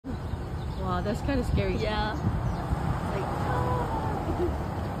Oh, that's kind of scary. Yeah. Like,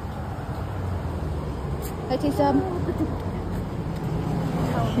 I take some.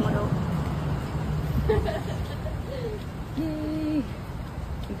 Kawamoto. Yay!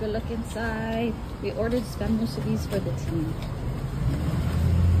 We go look inside. We ordered spam-musubis for the team.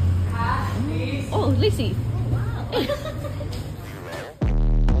 Oh, Lacey! Oh, wow.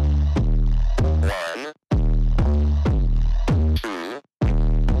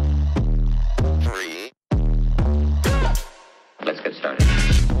 Let's get started.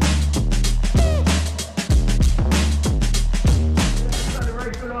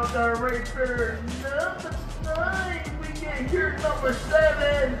 Number 9, we get here number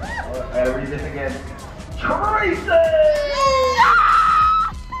 7. Read this again. Trey!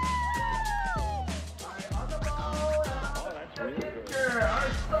 On the ball, our kicker, our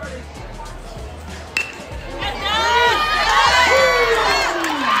starting.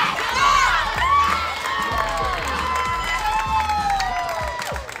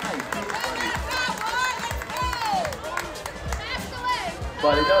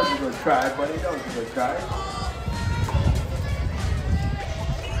 Buddy knows he's gonna try. Buddy knows he's gonna try.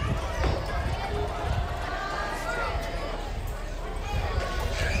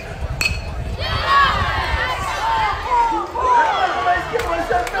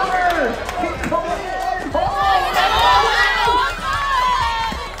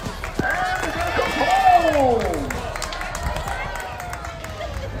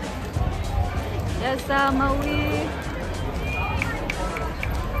 Yes, Maui.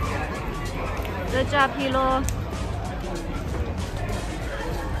 Good job, Hilo.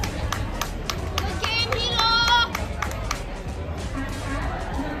 Good game, Hilo!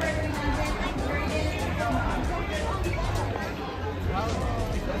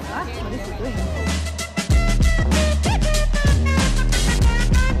 What is he doing?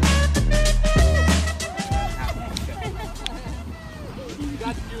 You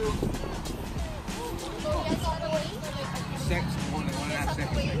got to do 1.5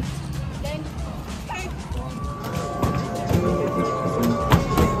 seconds.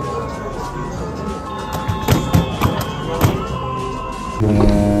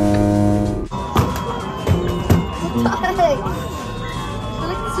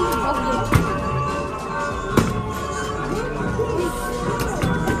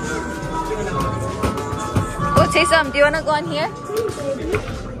 Go say some. Do you want to go on here?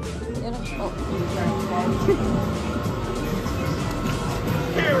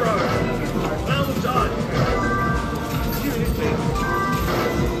 Hero, well done.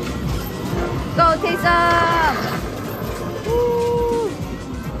 Go take some. Woo.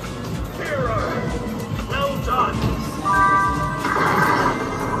 Hero, well done.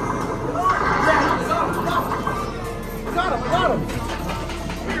 Got him.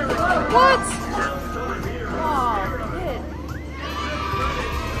 What?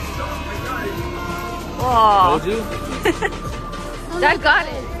 Wow. Told you? That got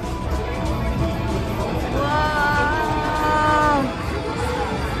it. Wow.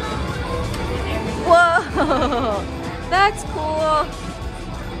 Whoa. That's cool.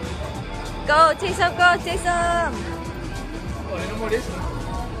 Go, take some, go, take some. Oh, no more this one.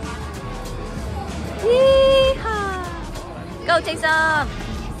 Yeehaw. Go, take some.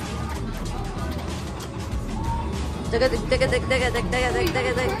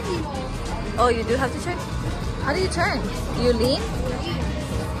 Oh, you do have to turn? How do you turn? Do you lean?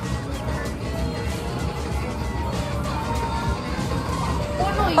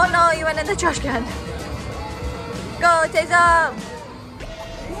 Oh no, you went in the trash can. Go, take some.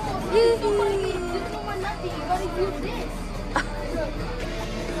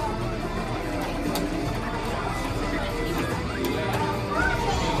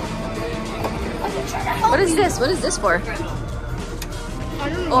 What is this? What is this for?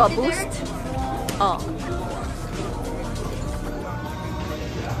 Oh, a boost? Oh.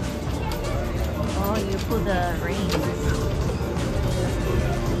 Oh, you pull the reins.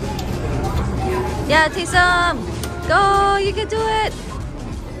 Yeah, take some. Go, you can do it.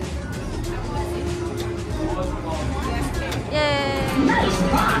 Yay. Nice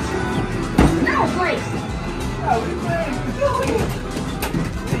pass. Now place.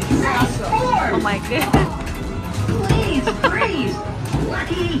 Nice form. Oh my god. Please, freeze.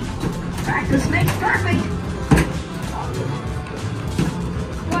 Lucky. Practice makes perfect.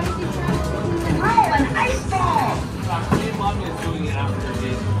 Oh, an ice ball. Mommy is doing it after the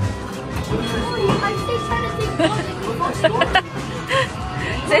game.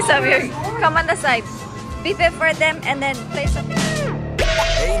 Say some here. Come on the side. Beep it for them and then play something.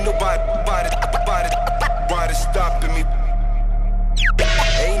 Ain't nobody stopping me.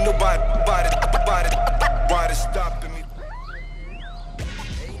 Ain't nobody stopping me.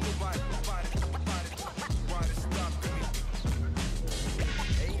 Ain't nobody stopping me.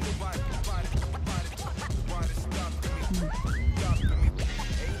 Ain't nobody stopping me.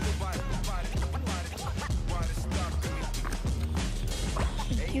 Ain't nobody stopping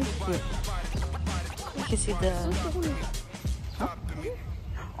me. Cute. You can see the.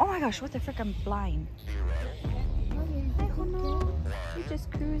 Oh my gosh! What the frick? I'm blind. Hi, Hono. He's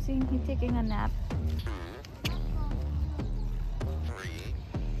just cruising. He's taking a nap.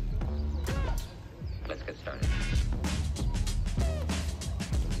 Let's get started.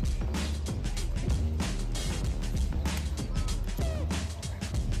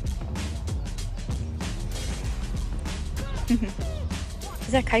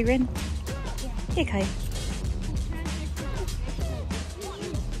 Is that Kyron? Hey, Kai.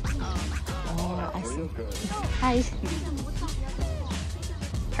 Oh, I see. Hi.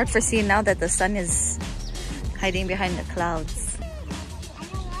 Hard for seeing now that the sun is hiding behind the clouds.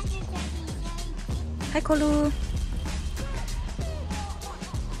 Hi, Kolu.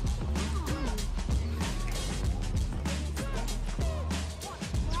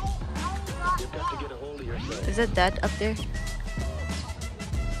 Is that Dad up there?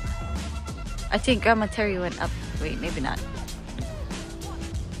 I think Grandma Terry went up. Wait, maybe not.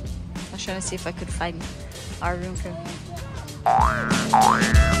 I was trying to see if I could find our room from here.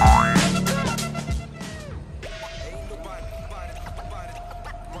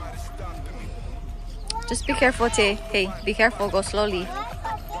 Just be careful, Tay. Hey, be careful. Go slowly.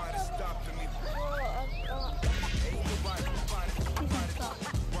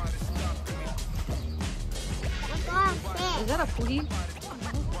 Is that a puhi?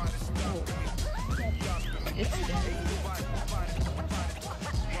 Oh. It's there.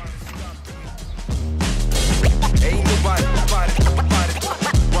 Ain't nobody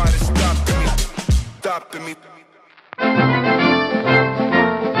stopping me.